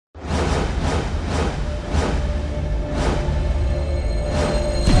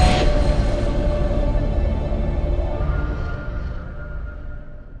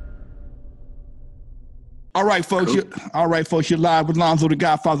All right, folks. Cool. You're live with Lonzo, the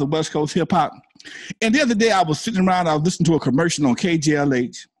Godfather of West Coast hip hop. And the other day, I was sitting around. I was listening to a commercial on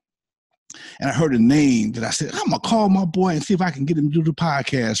KJLH, and I heard a name that I said, I'm gonna call my boy and see if I can get him to do the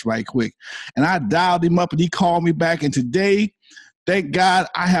podcast right quick. And I dialed him up, and he called me back. And today, thank God,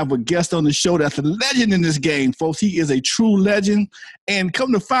 I have a guest on the show that's a legend in this game, folks. He is a true legend. And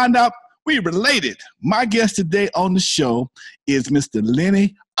come to find out, we related. My guest today on the show is Mr.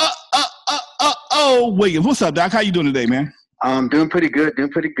 Lenny Williams. What's up, Doc? How you doing today, man? I'm doing pretty good.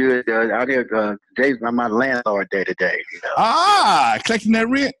 Out here, today's my landlord day today. You know? Collecting that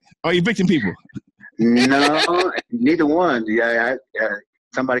rent or evicting people? No, neither one. Yeah,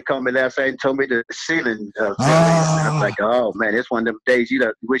 somebody called me last night and told me the ceiling. I was like, oh man, it's one of them days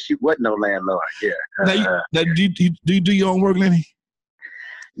you wish you wasn't no landlord. Yeah. Now, do you do your own work, Lenny?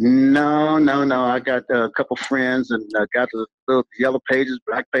 No. I got a couple friends and got the little yellow pages,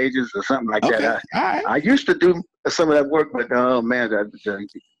 black pages, or something like that. All right. I used to do some of that work, but oh man, the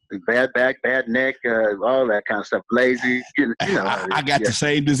bad back, bad neck, all that kind of stuff. Lazy, you know. I got the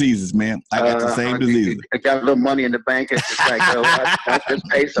same diseases, man. I got the same diseases. I got a little money in the bank. It's just like, I just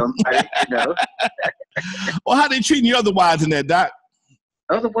pay somebody, you know. Well, how they treating you otherwise in that, Doc?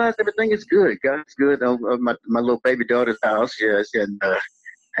 Otherwise, everything is good. God's good. My little baby daughter's house, yes, and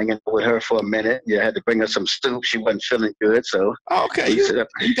hanging out with her for a minute. Yeah, I had to bring her some soup. She wasn't feeling good, so. Okay, you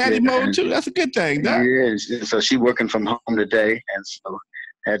daddy mode too. That's a good thing, Doc. Yeah, so she working from home today, and so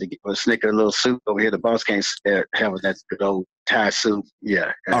had to sneak her a little soup over here. The boss can't stay having that good old Thai soup.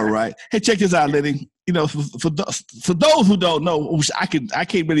 Yeah. All right. Hey, check this out, Lenny. You know, for those who don't know, which I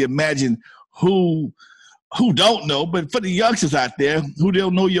can't really imagine who don't know, but for the youngsters out there who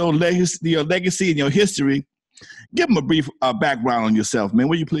don't know your legacy and your history, give them a brief background on yourself, man.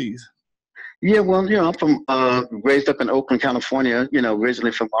 Will you please? Yeah, well, you know, I'm from raised up in Oakland, California. You know,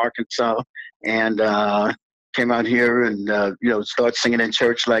 originally from Arkansas, and came out here and you know, started singing in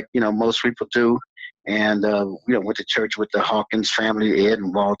church like, you know, most people do, and you know, went to church with the Hawkins family, Ed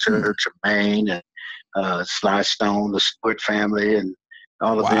and Walter, Tremaine, and Sly Stone, the Stewart family, and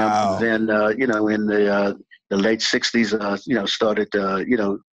all of them. Then you know, in the late '60s, you know, started you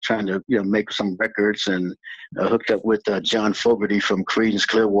know, trying to, you know, make some records, and hooked up with John Fogerty from Creedence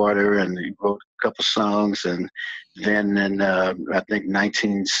Clearwater, and he wrote a couple songs. And then in I think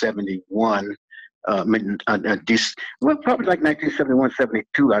 1971, probably like 1971,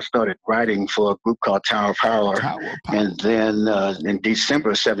 72, I started writing for a group called Tower of Power. And then in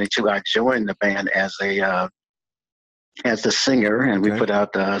December of 72, I joined the band as the singer, and we put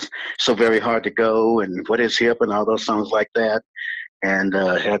out So Very Hard to Go and What Is Hip and all those songs like that, and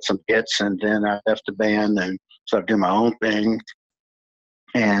had some hits. And then I left the band and started doing my own thing,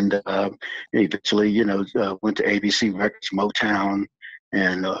 and eventually, you know, went to ABC Records, Motown,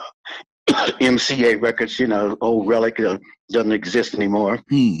 and MCA Records, you know, old relic, doesn't exist anymore.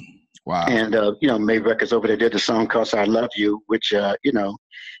 Wow. And you know, made records over there. Did a song called I Love You, which you know,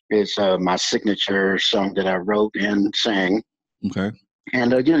 is my signature song that I wrote and sang. Okay.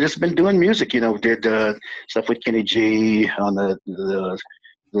 And you know, just been doing music. You know, did stuff with Kenny G on the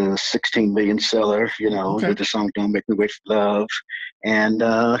 16 million seller. You know, did the song "Don't Make Me Wait for Love," and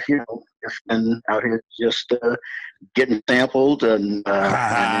you know, just been out here just getting sampled and enjoying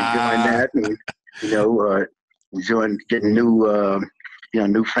that, and you know, enjoying getting new. You know,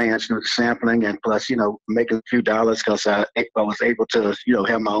 new fans, new sampling, and plus, you know, making a few dollars because I was able to, you know,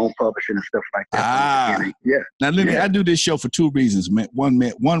 have my own publishing and stuff like that. Yeah. Now, Lenny, I do this show for two reasons, man.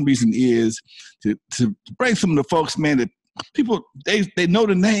 One reason is to bring some of the folks, man, that people, they know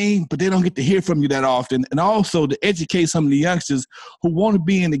the name, but they don't get to hear from you that often. And also to educate some of the youngsters who want to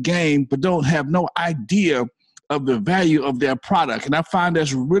be in the game, but don't have no idea of the value of their product. And I find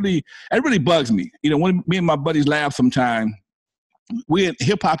it really bugs me. You know, when me and my buddies laugh sometimes,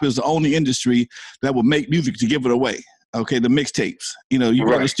 hip hop is the only industry that will make music to give it away. Okay, the mixtapes. You know, you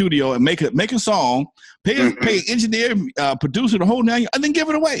go to the studio and make a song, pay an engineer, producer, the whole nine, and then give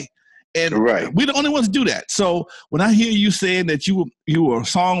it away. And we're the only ones to do that. So when I hear you saying that you were a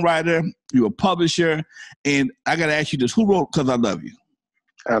songwriter, you were a publisher, and I got to ask you this: who wrote "Cause I Love You"?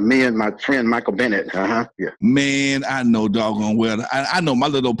 Me and my friend Michael Bennett. Yeah. Man, I know doggone well. I know my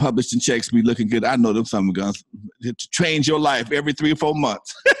little publishing checks be looking good. I know them summer guns to change your life every 3 or 4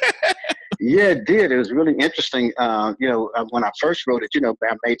 months. Yeah, it did. It was really interesting. You know, when I first wrote it, you know,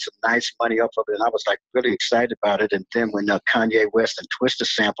 I made some nice money off of it, and I was like really excited about it. And then when Kanye West and Twista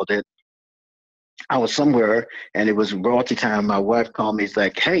sampled it, I was somewhere and it was royalty time. My wife called me. He's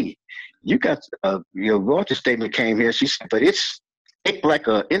like, "Hey, you got your royalty statement came here." She said, "But it's like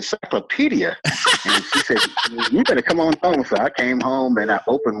an encyclopedia." And she said, "You better come on home." So I came home and I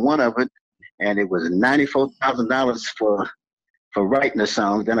opened one of it, and it was $94,000 for writing the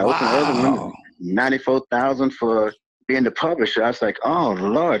song. Then I opened the other Wow. one, $94,000 for being the publisher. I was like, oh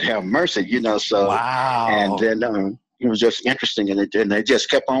Lord, have mercy, you know. So, and Wow. then it was just interesting, and it just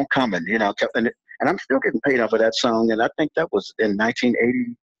kept on coming, you know. And I'm still getting paid off of that song, and I think that was in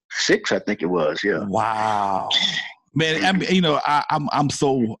 1986. I think it was, yeah. Wow. Man, I mean, you know, I'm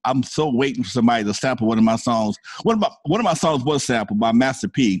so waiting for somebody to sample one of my songs. One of my songs was sampled by Master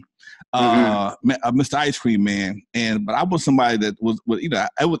P, Mr. Ice Cream Man, but I was somebody that was you know,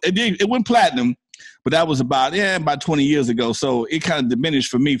 it went platinum, but that was about 20 years ago. So it kind of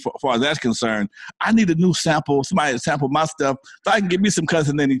diminished for me, as far as that's concerned. I need a new sample, somebody to sample my stuff, so I can get me some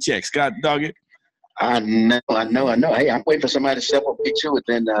Cousin Lenny checks. God dog it. I know. Hey, I'm waiting for somebody to sample me too.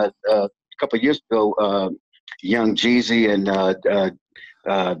 And then a couple of years ago, Young Jeezy and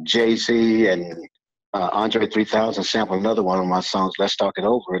Jay-Z and Andre 3000 sampled another one of my songs, Let's Talk It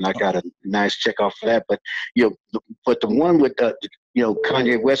Over, and I got a nice check off for that. But you know, the one with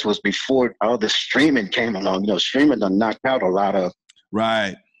Kanye West was before all the streaming came along. You know, streaming done knocked out a lot of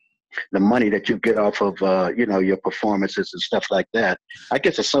the money that you get off of your performances and stuff like that. I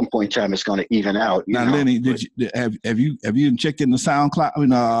guess at some point in time it's going to even out. Now, Lenny, have you checked in the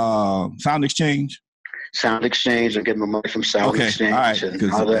SoundCloud? Sound Exchange? Sound Exchange and getting my money from Sound Exchange. All right.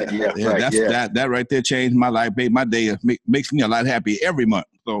 And all that. That right there changed my life, babe. My day makes me a lot happy every month.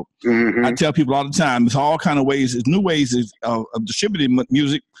 So I tell people all the time, there's all kind of ways, there's new ways of distributing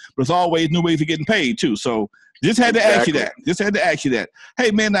music, but there's always new ways of getting paid too. So just had to ask you that.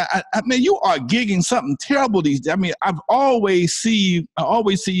 Hey man, I mean, you are gigging something terrible these days. I mean, I always see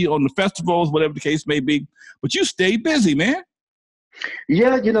you on the festivals, whatever the case may be, but you stay busy, man.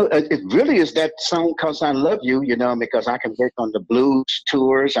 Yeah, you know, it really is that song, Cause I Love You, you know, because I can work on the blues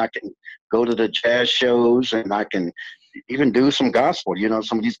tours, I can go to the jazz shows, and I can even do some gospel, you know,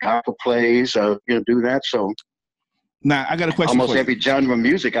 some of these gospel plays, do that. So now I got a question. Almost every genre of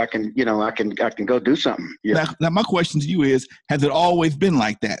music, I can go do something. Yeah. Now my question to you is, has it always been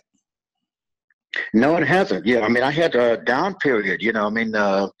like that? No, it hasn't. Yeah, I mean, I had a down period, you know, I mean,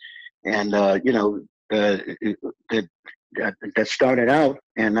 that started out,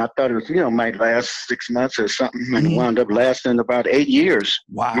 and I thought it was, might last 6 months or something, and it wound up lasting about 8 years.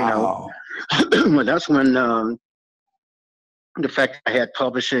 Wow. But that's when the fact I had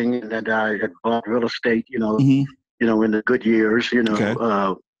publishing and that I had bought real estate, in the good years,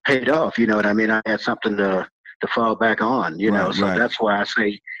 paid off. You know what I mean? I had something to fall back on. So that's why I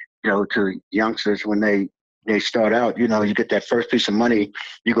say, to youngsters when they start out, you get that first piece of money,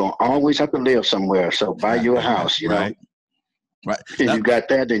 you're gonna always have to live somewhere. So buy you a house, you know. Right. And you got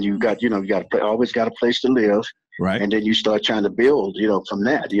that, then you got, always got a place to live. Right. And then you start trying to build, from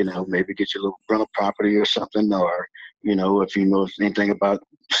that, maybe get your little rental property or something, or, if you know anything about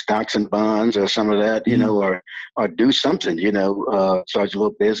stocks and bonds or some of that, or do something, start your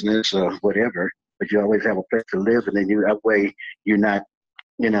little business or whatever. But you always have a place to live, and then that way you're not,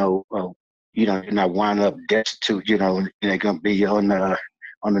 you're not winding up destitute, you're going to be on the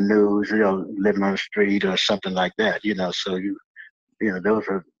news, living on the street or something like that, so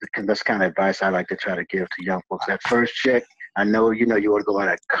that's kind of advice I like to try to give to young folks. That first check, I know, you want to go buy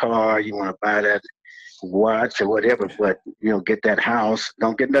that car, you want to buy that watch or whatever, but, get that house.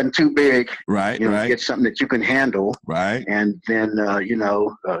 Don't get nothing too big. Right, Get something that you can handle. Right. And then,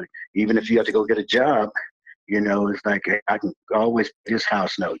 even if you have to go get a job, it's like, hey, I can always pay this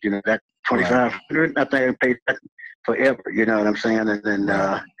house note. That $2,500, I think I paid that forever. You know what I'm saying? And then,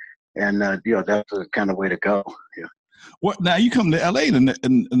 that's the kind of way to go. Yeah. What now? You come to LA in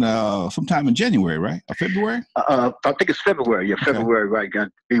sometime in January, right? Or February? I think it's February. Yeah, February. Okay. Right. Got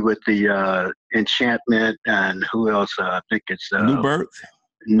to be with the Enchantment and who else? I think it's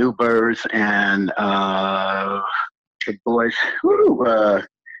New Birth and the boys.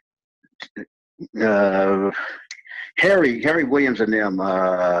 Harry Williams and them.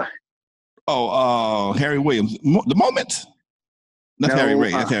 Harry Williams. The Moment. That's Harry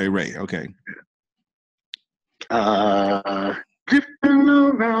Ray. That's Harry Ray. Okay. Drifting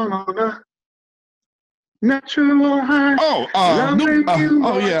around on a natural high. I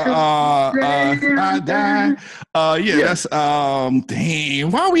die. That's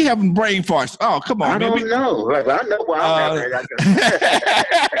damn. Why are we having brain farts? Oh, come on, I don't know. I know why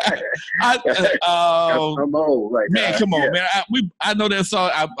I'm I'm old right now. Man, come on, man. I know that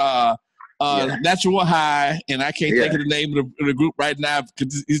song. Natural High, and I can't think of the name of the group right now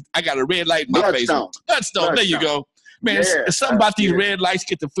because I got a red light in my face. Bloodstone. There you go. Man, it's something about these red lights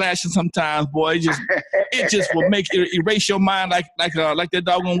get to flashing sometimes, boy. It just will make it erase your mind like that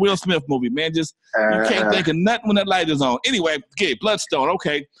doggone Will Smith movie, man. Just you can't think of nothing when that light is on. Anyway, okay, Bloodstone.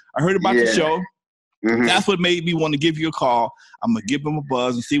 Okay, I heard about the show. Mm-hmm. That's what made me want to give you a call. I'm gonna give him a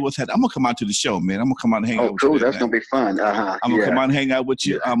buzz and see what's happening. I'm gonna come out to the show, man. I'm gonna come out and hang out with you. Oh, cool. That's gonna be fun. I'm gonna come out and hang out with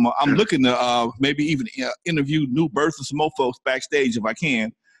you. I'm looking to maybe even interview New Birth and some more folks backstage if I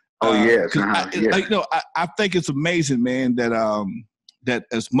can. Yes. I think it's amazing, man, that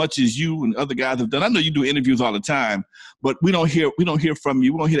as much as you and other guys have done, I know you do interviews all the time, but we don't hear from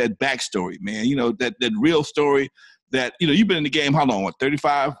you. We don't hear that backstory, man. You know, that real story that, you know, you've been in the game how long? What,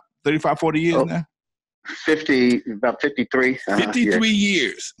 35, 40 years now? 50, about 53. 53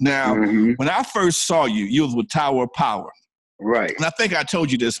 years. Now, when I first saw you, you was with Tower of Power. Right. And I think I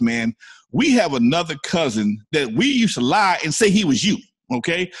told you this, man. We have another cousin that we used to lie and say he was you.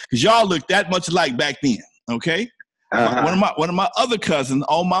 Okay, because y'all looked that much alike back then. Okay, one of my other cousins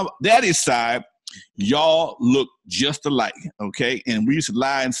on my daddy's side, y'all look just alike. Okay, and we used to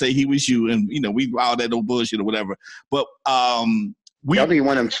lie and say he was you, and you know we all that old bullshit or whatever. But y'all didn't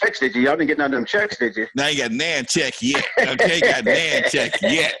want them checks, did you? Y'all didn't get none of them checks, did you? Now you got Nan check yet. Okay, got Nan check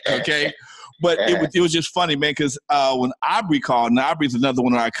yet. Okay, but it was just funny, man, because when Aubrey called, now Aubrey's another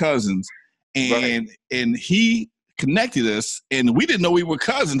one of our cousins, and he connected us, and we didn't know we were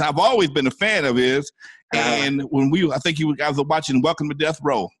cousins. I've always been a fan of his, and when I think you guys were watching Welcome to Death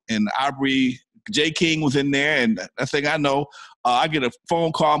Row, and Aubrey J. King was in there, and I think I know. I get a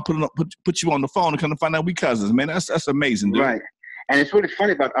phone call and put you on the phone and come to find out we cousins. Man, that's amazing, dude. Right, and it's really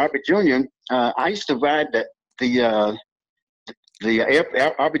funny about Aubrey Jr. I used to ride the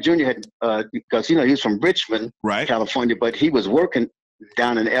Aubrey Jr. had because you know he was from Richmond, California, but he was working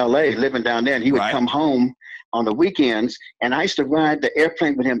down in L.A., living down there, and he would come home on the weekends, and I used to ride the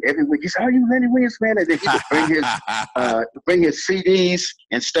airplane with him every week. He said, "Are you Lenny Williams, man?" And then he would bring his CDs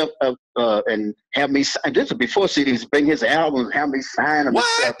and stuff and have me. And this was before CDs. Bring his albums, have me sign them and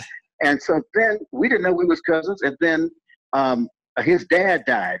stuff. And so then we didn't know we was cousins. And then his dad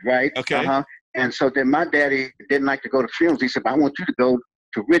died, right? Okay. And so then my daddy didn't like to go to funerals. He said, "I want you to go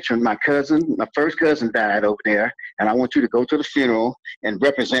to Richmond. My first cousin died over there, and I want you to go to the funeral and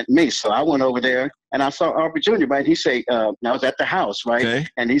represent me." So I went over there, and I saw Aubrey Jr., right? He said, I was at the house, right? Okay.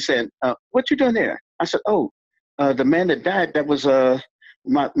 And he said, "What you doing there?" I said, "Oh, the man that died, that was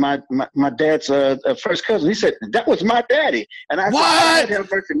my dad's first cousin." He said, "That was my daddy." And I had him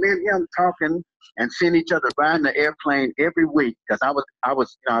versus me and him talking and seeing each other riding the airplane every week, because I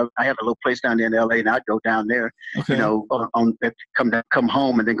had a little place down there in L.A. and I'd go down there, you know, come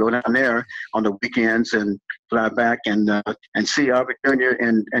home and then go down there on the weekends and fly back and see Aubrey Jr.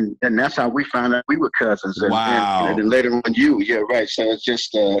 and that's how we found out we were cousins. And, and then later on, right. So it's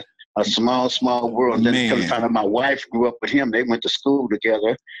just a small world. Then come to find out my wife grew up with him. They went to school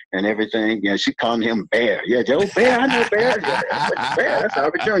together and everything. Yeah, she called him Bear. Yeah, Joe Bear. I know Bear. Yeah, Bear. That's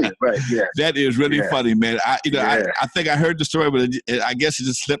Aubrey Jr. Right. Yeah. That is really funny, man. I think I heard the story, but I guess it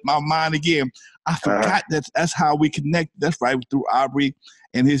just slipped my mind again. I forgot that's how we connect. That's right, through Aubrey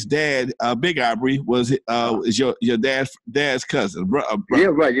and his dad. Big Aubrey is your dad's cousin. Yeah,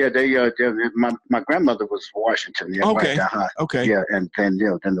 right. Yeah, they my grandmother was from Washington. Yeah, okay. Right, okay. Yeah, and then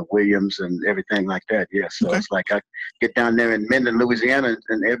then the Williams and everything like that. Yeah, so it's like I get down there in Minden, Louisiana,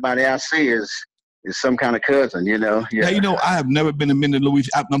 and everybody I see is some kind of cousin, you know. Yeah. Now, you know, I have never been to Minden,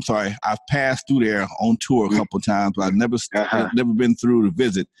 Louisiana. I'm sorry, I've passed through there on tour a couple of times, but I've never been through to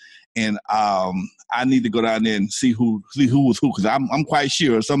visit. And I need to go down there and see who was who, because I'm quite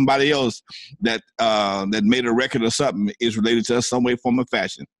sure somebody else that made a record or something is related to us some way, form, or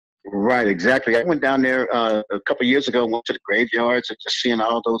fashion. Right, exactly. I went down there a couple of years ago, went to the graveyards and just seeing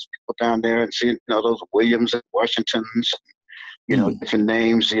all those people down there and seeing those Williams and Washingtons, different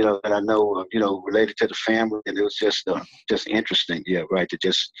names, that I know, related to the family. And it was just interesting. Yeah, right. To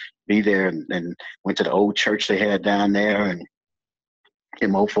just be there and went to the old church they had down there, and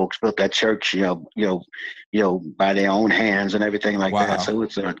old folks built that church, by their own hands and everything like that. So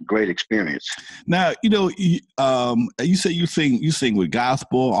it's a great experience. Now, you say you sing with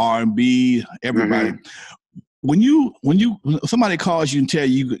gospel, R&B, everybody. Mm-hmm. When somebody calls you and tell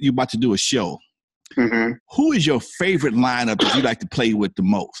you you're about to do a show, who is your favorite lineup that you like to play with the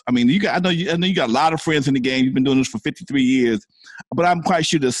most? I mean, I know you got a lot of friends in the game. You've been doing this for 53 years, but I'm quite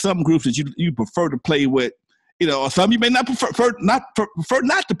sure there's some groups that you prefer to play with. Or some you may not prefer not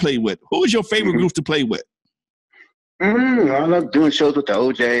to play with. Who is your favorite group to play with? I love doing shows with the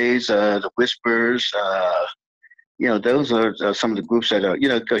OJs, the Whispers. Those are some of the groups that are,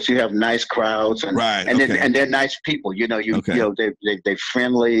 because you have nice crowds and they're nice people. They're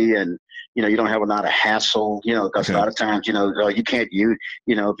friendly and you don't have a lot of hassle, because Okay. a lot of times, you can't use,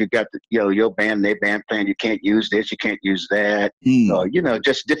 if you got your band, their band playing, you can't use this, you can't use that,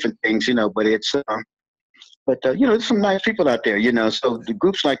 just different things, but it's, there's some nice people out there, so the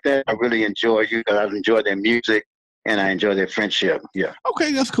groups like that, I really enjoy because I enjoy their music and I enjoy their friendship. Yeah.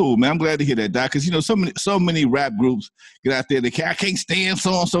 Okay, that's cool, man. I'm glad to hear that, Doc. Because so many rap groups get out there. I can't stand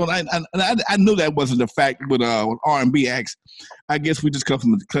so and so. And I knew that wasn't the fact with R&B acts. I guess we just cut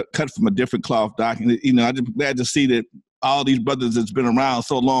from a different cloth, Doc. And I'm just glad to see that all these brothers that's been around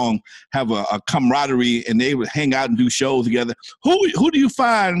so long have a camaraderie and they would hang out and do shows together. Who do you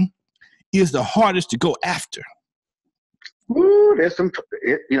find is the hardest to go after? Ooh, there's some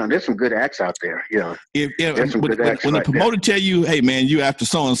good acts out there. Yeah. When the promoter tell you, "Hey, man, you after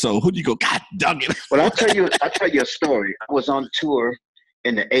so and so," who do you go? God dang it! Well, I'll tell you a story. I was on tour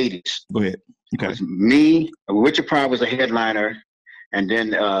in the '80s. Go ahead. Okay. It was me. Richard Pryor was a headliner, and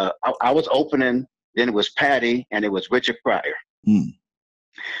then I was opening. Then it was Patty, and it was Richard Pryor. Mm.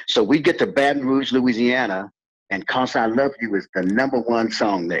 So we get to Baton Rouge, Louisiana, and "'Cause I Love You" is the #1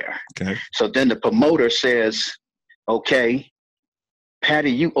 song there. Okay. So then the promoter says, "Okay,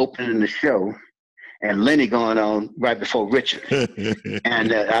 Patty, you opening the show, and Lenny going on right before Richard."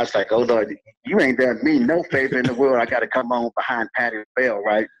 And I was like, "Oh Lord, you ain't done me no favor in the world. I got to come on behind Patty LaBelle,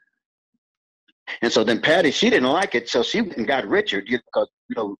 right?" And so then Patty, she didn't like it, so she went and got Richard, because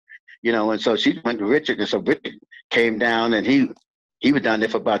and so she went to Richard, and so Richard came down, and he was down there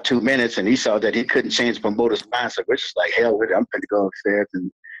for about 2 minutes, and he saw that he couldn't change the promoter's mind, so Richard's like, "Hell with it, I'm going to go upstairs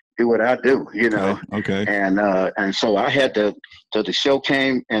and do what I do," Okay. And so I had to. So the show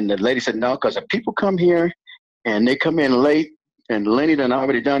came, and the lady said, "No, because if people come here, and they come in late, and Lenny done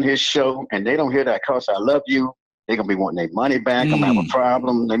already done his show, and they don't hear that 'Cause I Love You, they're gonna be wanting their money back. I'm gonna have a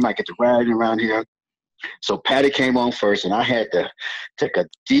problem. They might get to ride around here." So Patty came on first, and I had to take a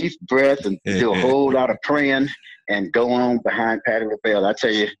deep breath and do a whole lot of praying and go on behind Patty LaBelle. I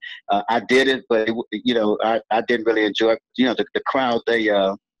tell you, I did it, but I didn't really enjoy it. The crowd, they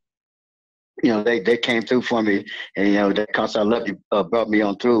came through for me, and that "'Cause I Love You" brought me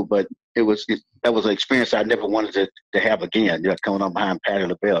on through. But that was an experience I never wanted to have again. Coming on behind Patty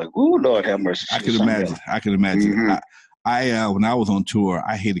LaBelle. Ooh, Lord have mercy. I can imagine. Mm-hmm. I when I was on tour,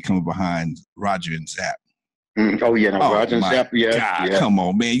 I hated coming behind Roger and Zapp. Mm-hmm. Oh yeah, Roger and Zapp. Yeah, God, come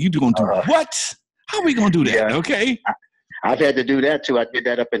on, man, you gonna do what? How are we gonna do that? Yeah. Okay. I've had to do that too. I did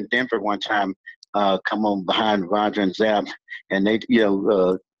that up in Denver one time. Come on behind Roger and Zapp, and they,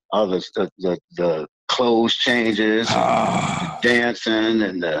 all the clothes changes, the dancing,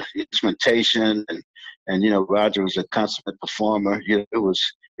 and the instrumentation, and Roger was a consummate performer.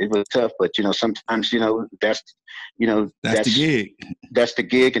 It was tough, but sometimes that's the gig. That's the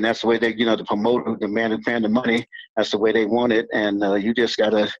gig, and that's the way they the promoter, the man who's paying the money, that's the way they want it, and you just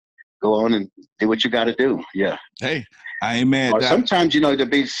gotta go on and do what you gotta do. Yeah. Hey, I ain't mad. Or sometimes there'll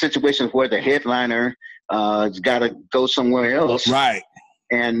be situations where the headliner has got to go somewhere else, right?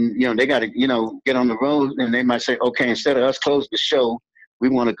 And they got to get on the road, and they might say, "Okay, instead of us closing the show, we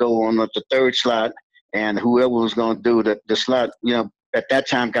want to go on the third slot, and whoever was going to do the slot, at that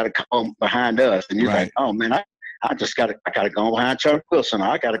time got to come behind us." And you're like, "Oh man, I gotta go on behind Charlie Wilson. Or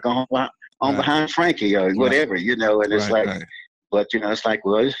I gotta go on behind Frankie or whatever, and it's like." But it's like,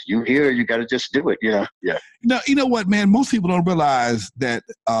 well, you here, you got to just do it, Yeah. You know what, man? Most people don't realize that,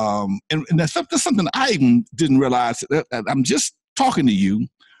 and that's something I even didn't realize. That I'm just talking to you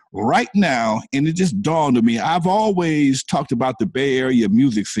right now, and it just dawned on me. I've always talked about the Bay Area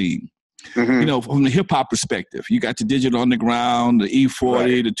music scene. Mm-hmm. From the hip hop perspective, you got the Digital Underground, the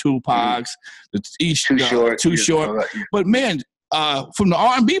E40, the Tupacs, the Too Short. Right. But man, from the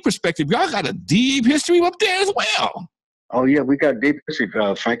R&B perspective, y'all got a deep history up there as well. Oh yeah, we got deep history.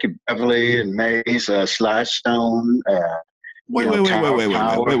 Frankie Beverly and Maze, Sly Stone. Wait.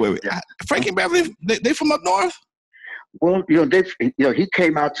 Yeah. Frankie Beverly, they from up north? Well, he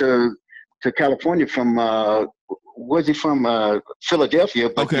came out to California from. Was he from Philadelphia?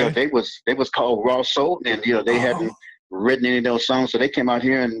 But they was called Raw Soul, and they hadn't written any of those songs, so they came out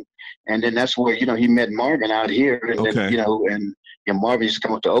here, and then that's where he met Marvin out here, and then, and Marvin used to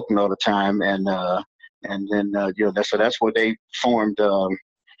come up to Oakland all the time, and then that's where they formed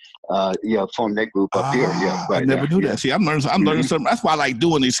formed that group up here. Yeah, right. I never knew that. See, I'm learning something. That's why I like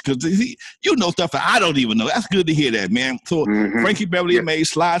doing this, because stuff that I don't even know. That's good to hear that, man. So Frankie Beverly made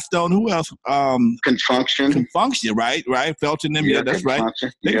Sly Stone. Who else? Confunction, right? Felton them. Yeah, that's right.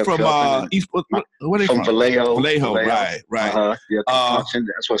 They from East. What are they from? Vallejo. Right. Confunction.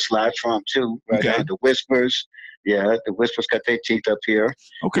 That's where Sly's from too. Right. Okay. The Whispers. Yeah, the Whispers got their teeth up here.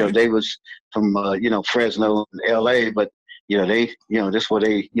 Okay. They was from Fresno, L.A., but this where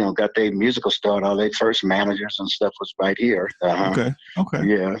they, got their musical start. All their first managers and stuff was right here. Okay.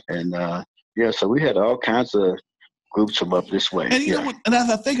 Yeah, and so we had all kinds of groups from up this way. And you know what? And as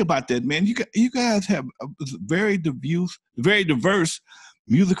I think about that, man, you guys have a very diverse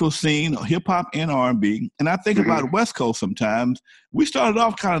musical scene, hip hop and R&B. And I think about West Coast sometimes. We started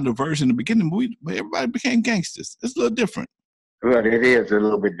off kind of diverse in the beginning, but everybody became gangsters. It's a little different. Right, it is a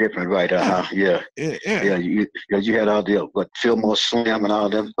little bit different, right? Yeah. You had all the Fillmore Slim and all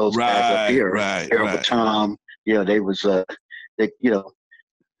them those guys up here, Harold Tom. Yeah, they was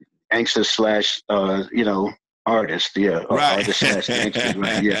gangsters / artists, artists / gangsters,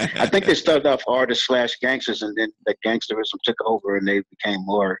 right? Yeah, I think they started off artists / gangsters, and then the gangsterism took over, and they became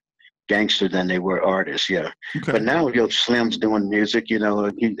more gangster than they were artists. Yeah, but now Slim's doing music. He's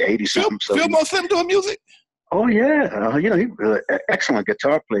 80 something. Fillmore Slim doing music. Oh yeah, he's an excellent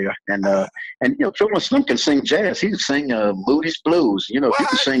guitar player, and Fillmore Slim can sing jazz. He can sing Moody's Blues. If you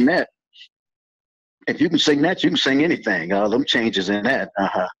can sing that. If you can sing that, you can sing anything. All them changes in that.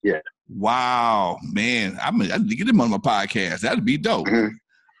 Yeah. Wow, man. I need to get him on my podcast. That'd be dope.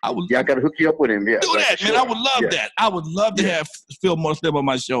 I got to hook you up with him. Yeah. Do that, man. Sure. I would love that. I would love to have Fillmore Slim on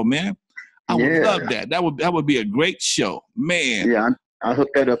my show, man. I would love that. That would be a great show, man. Yeah, I'll hook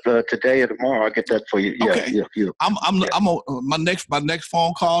that up today or tomorrow. I'll get that for you. Yeah, okay. My next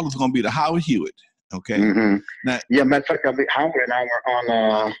phone call is going to be to Howard Hewitt. Okay. Now, matter of fact, Howard and I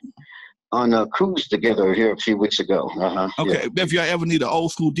were on a cruise together here a few weeks ago. Okay. If y'all ever need an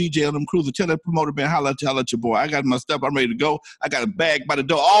old school DJ on them cruises, tell that promoter, man, holla at your boy. I got my stuff. I'm ready to go. I got a bag by the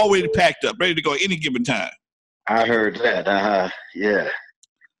door, already packed up, ready to go any given time. I heard that. Yeah.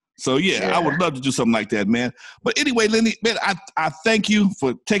 So, I would love to do something like that, man. But anyway, Lenny, man, I thank you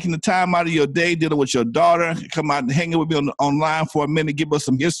for taking the time out of your day, dealing with your daughter, come out and hang with me online for a minute, give us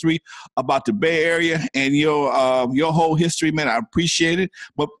some history about the Bay Area and your whole history, man. I appreciate it.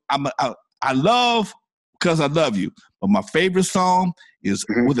 But I love because I love you. But my favorite song is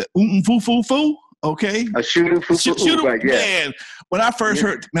with it Foo Foo Foo. Okay, a Shoot right, yeah. Man, when I first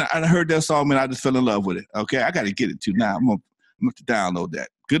heard that song, man, I just fell in love with it. Okay, I got to get it too now. I'm gonna to download that.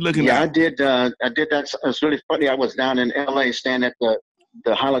 Good looking. Yeah, I did that. It's really funny. I was down in L.A. staying at the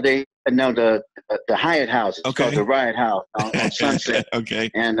Hyatt House. It's called the Riot House on Sunset. Okay.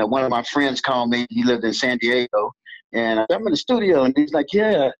 And one of my friends called me. He lived in San Diego. And I'm in the studio, and he's like,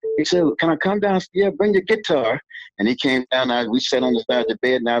 yeah. He said, can I come down? Yeah, bring your guitar. And he came down. We sat on the side of the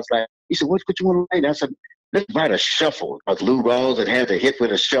bed, and I was like, he said, what you want to write? I said, let's write a shuffle. Because Lou Rawls had a hit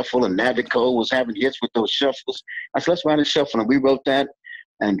with a shuffle, and Nat Cole was having hits with those shuffles. I said, let's write a shuffle. And we wrote that.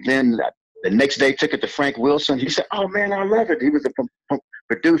 And then the next day, took it to Frank Wilson. He said, oh, man, I love it. He was a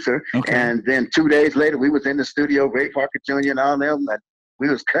producer. Okay. And then 2 days later, we was in the studio, Ray Parker Jr. and all them. And we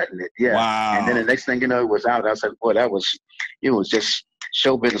was cutting it, yeah. Wow. And then the next thing you know, it was out. I said, boy, it was just,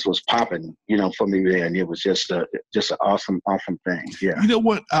 show business was popping, for me there. And it was just an awesome thing, yeah. You know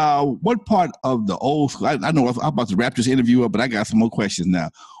what part of the old school, I know I'm about to wrap this interview up, but I got some more questions now.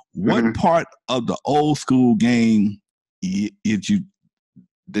 What part of the old school game that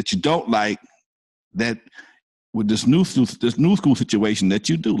you don't like, that with this new school situation that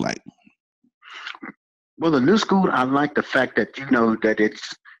you do like? Well, the new school, I like the fact that that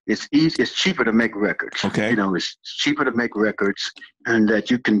it's easy, it's cheaper to make records. Okay. It's cheaper to make records, and that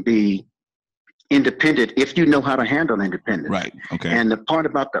you can be independent if you know how to handle independence. Right. Okay. And the part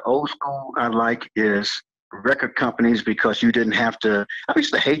about the old school I like is record companies, because you didn't have to. I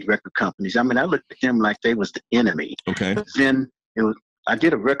used to hate record companies. I mean, I looked at them like they was the enemy. Okay. But then I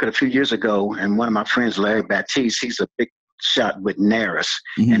did a record a few years ago, and one of my friends, Larry Batiste, he's a big shot with Naris,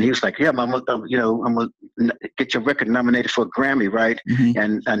 and he was like, "Yeah, I'm gonna get your record nominated for a Grammy, right?"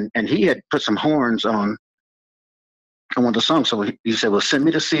 And he had put some horns on one of the songs, so he said, "Well, send me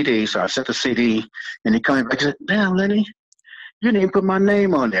the CD." So I sent the CD, and he came back and said, "Damn, Lenny, you didn't put my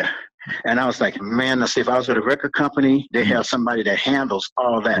name on there." And I was like, "Man, let's see, if I was with a record company, they have somebody that handles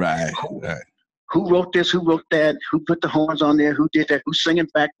all that." Right. Who wrote this? Who wrote that? Who put the horns on there? Who did that? Who's singing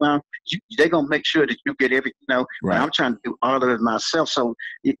background? They're going to make sure that you get everything. Right. But I'm trying to do all of it myself. So,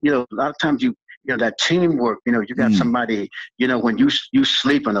 a lot of times that teamwork, you got somebody, when you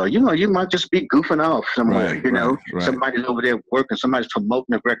sleeping, or, you might just be goofing off somewhere, Right. Somebody's over there working, somebody's promoting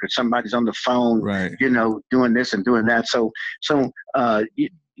the record, somebody's on the phone, right. Doing this and doing that. So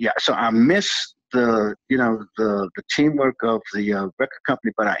I miss the teamwork of the record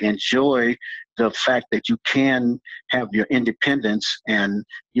company, but I enjoy the fact that you can have your independence and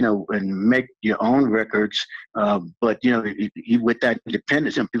and make your own records. But with that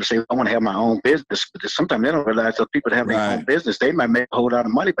independence, and people say, I want to have my own business, but sometimes they don't realize that people that have their own business, they might make a whole lot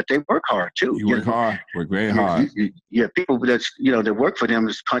of money, but they work hard too. You work hard, work very hard. People that that work for them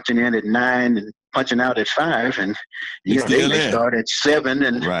is punching in at 9 and punching out at 5, and they may start at 7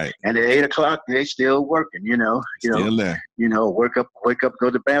 and at 8 o'clock they still working. Still there. Wake up, go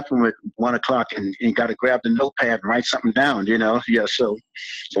to the bathroom at 1 o'clock and got to grab the notepad and write something down. So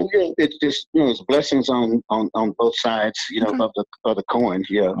it's just it's blessings on both sides. Of the coin.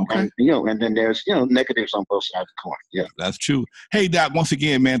 And then there's negatives on both sides of the coin. Yeah, that's true. Hey Doc, once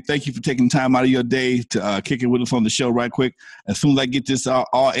again, man, thank you for taking time out of your day to kick it with us on the show right quick. As soon as I get this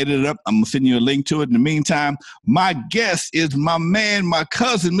all edited up, I'm gonna send you a link to it. In the meantime, my guest is my man, my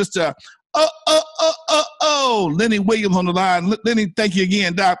cousin, Mr. Lenny Williams on the line. Lenny, thank you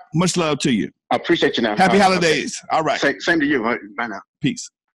again, Doc. Much love to you. I appreciate you now. Happy holidays. Okay. All right. Same to you. Bye now. Peace.